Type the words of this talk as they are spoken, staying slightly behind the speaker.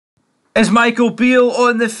Is Michael Beale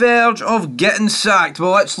on the verge of getting sacked?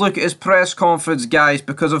 Well, let's look at his press conference, guys,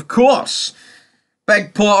 because of course,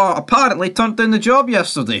 Big Potter apparently turned down the job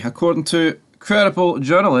yesterday, according to credible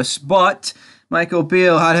journalists, but Michael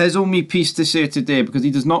Beale had his own wee piece to say today because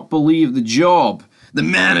he does not believe the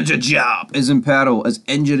manager job, is in peril as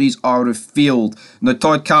injuries are revealed. Now,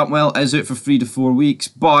 Todd Cantwell is out for 3 to 4 weeks,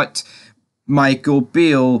 but Michael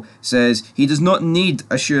Beale says he does not need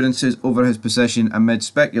assurances over his position amid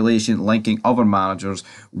speculation linking other managers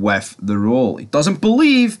with the role. He doesn't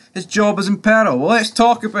believe his job is in peril. Well, let's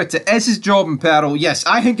talk about it. Is his job in peril? Yes,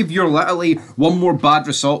 I think if you're literally one more bad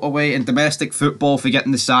result away in domestic football for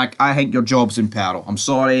getting the sack, I think your job's in peril. I'm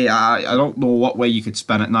sorry, I don't know what way you could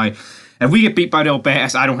spin it now. If we get beat by Real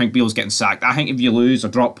Betis, I don't think Beale's getting sacked. I think if you lose or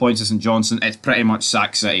drop points to St Johnstone, it's pretty much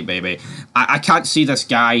sack city, baby. I can't see this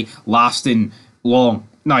guy lasting long.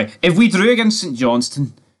 Now, if we drew against St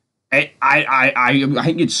Johnstone, I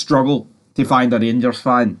think you'd struggle to find a Rangers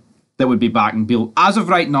fan that would be backing Beale. As of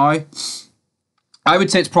right now, I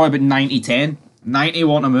would say it's probably about 90-10. 90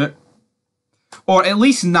 want him out. Or at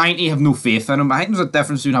least 90 have no faith in him. I think there's a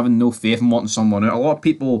difference between having no faith and wanting someone out. A lot of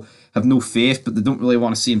people have no faith, but they don't really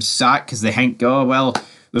want to see him sacked because they think, oh, well,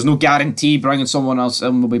 there's no guarantee bringing someone else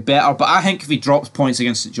in will be better. But I think if he drops points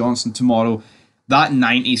against St Johnstone tomorrow, that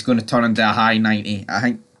 90 is going to turn into a high 90. I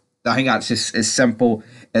think that's just as simple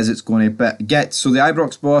as it's going to get. So the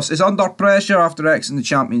Ibrox boss is under pressure after exiting the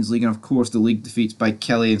Champions League, and of course the league defeats by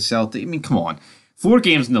Kelly and Celtic. I mean, come on. 4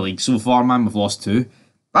 games in the league so far, man, we've lost 2.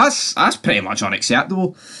 That's pretty much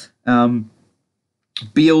unacceptable.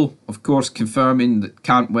 Beale, of course, confirming that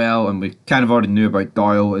Cantwell, and we kind of already knew about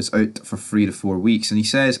Doyle, is out for 3 to 4 weeks. And he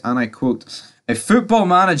says, and I quote, "A football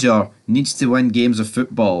manager needs to win games of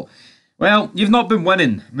football." Well, you've not been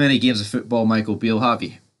winning many games of football, Michael Beale, have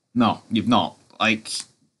you? No, you've not. Like,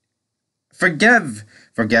 forget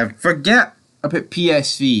about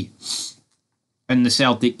PSV in the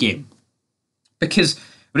Celtic game. Because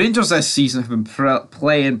Rangers this season have been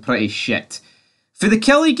playing pretty shit. For the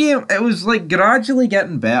Kelly game, it was like gradually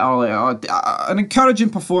getting better. Like, an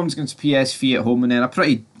encouraging performance against PSV at home, and then a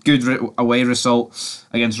pretty good away result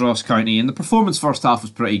against Ross County. And the performance first half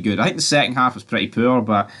was pretty good. I think the second half was pretty poor,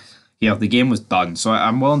 but yeah, the game was done. So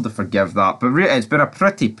I'm willing to forgive that. But really, it's been a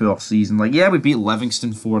pretty poor season. Like, yeah, we beat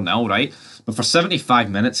Livingston 4-0, right? But for 75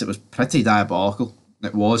 minutes, it was pretty diabolical.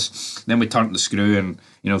 It was. Then we turned the screw and,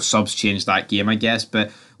 subs changed that game, I guess.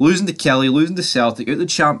 But losing to Kelly, losing to Celtic, out the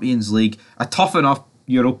Champions League, a tough enough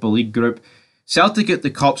Europa League group, Celtic at the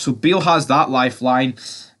Cup, so Beale has that lifeline.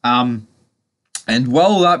 And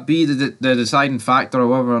will that be the deciding factor of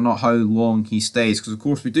whether or not how long he stays? Because, of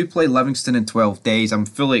course, we do play Livingston in 12 days. I'm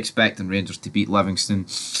fully expecting Rangers to beat Livingston.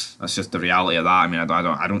 That's just the reality of that. I mean,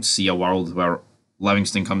 I don't see a world where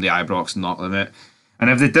Livingston come to Ibrox and knock them out. And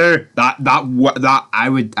if they do, that I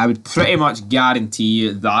would pretty much guarantee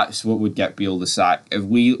you that's what would get Beale the sack. If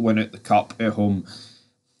we win out the Cup at home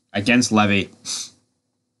against Livy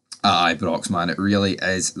at Ibrox, man, it really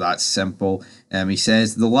is that simple. He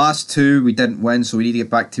says, the last 2 we didn't win, so we need to get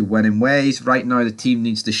back to winning ways. Right now, the team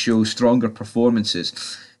needs to show stronger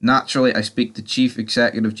performances. Naturally, I speak to Chief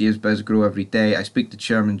Executive James Bisgrove every day. I speak to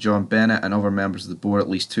Chairman John Bennett and other members of the board at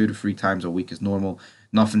least 2 to 3 times a week as normal.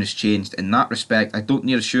 Nothing has changed in that respect. I don't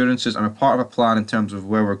need assurances. I'm a part of a plan in terms of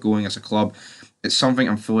where we're going as a club. It's something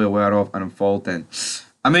I'm fully aware of and involved in.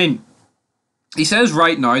 I mean, he says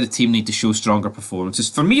right now the team need to show stronger performances.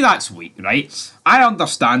 For me, that's weak, right? I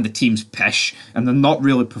understand the team's pish and they're not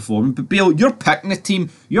really performing. But Beale, you're picking the team.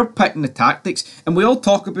 You're picking the tactics. And we all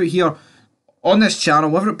talk about here on this channel,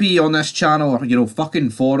 whether it be on this channel or, fucking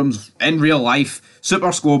forums, in real life,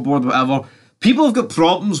 Super Scoreboard, whatever. People have got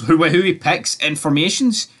problems with who he picks in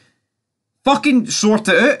formations. Fucking sort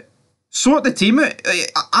it out. Sort the team out.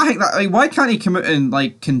 I think that, why can't he come out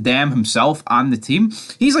and, condemn himself and the team?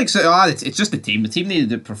 He's like, it's just the team. The team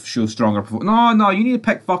needed to show stronger performance. No, you need to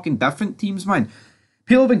pick fucking different teams, man.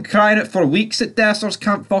 People have been crying out for weeks that Dessers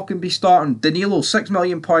can't fucking be starting. Danilo, £6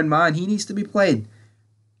 million man, he needs to be playing.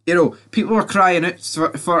 People are crying out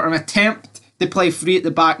for an attempt to play free at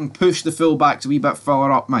the back and push the full-backs a wee bit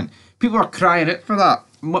further up, man. People are crying out for that.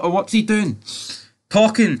 What's he doing?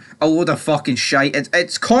 Talking a load of fucking shite.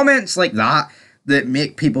 It's comments like that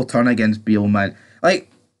make people turn against Beale, man. Like,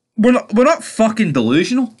 we're not fucking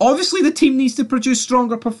delusional. Obviously, the team needs to produce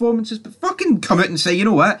stronger performances, but fucking come out and say, you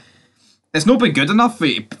know what? It's not been good enough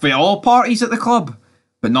for all parties at the club.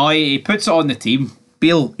 But no, he puts it on the team.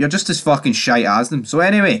 Beale, you're just as fucking shite as them. So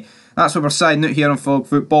anyway, that's what we're siding out here on Folk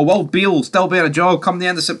Football. Will Beale still be in a job come the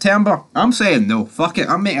end of September? I'm saying no. Fuck it.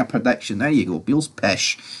 I'm making a prediction. There you go. Beale's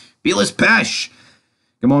pish. Beale is pish.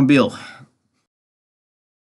 Come on, Beale.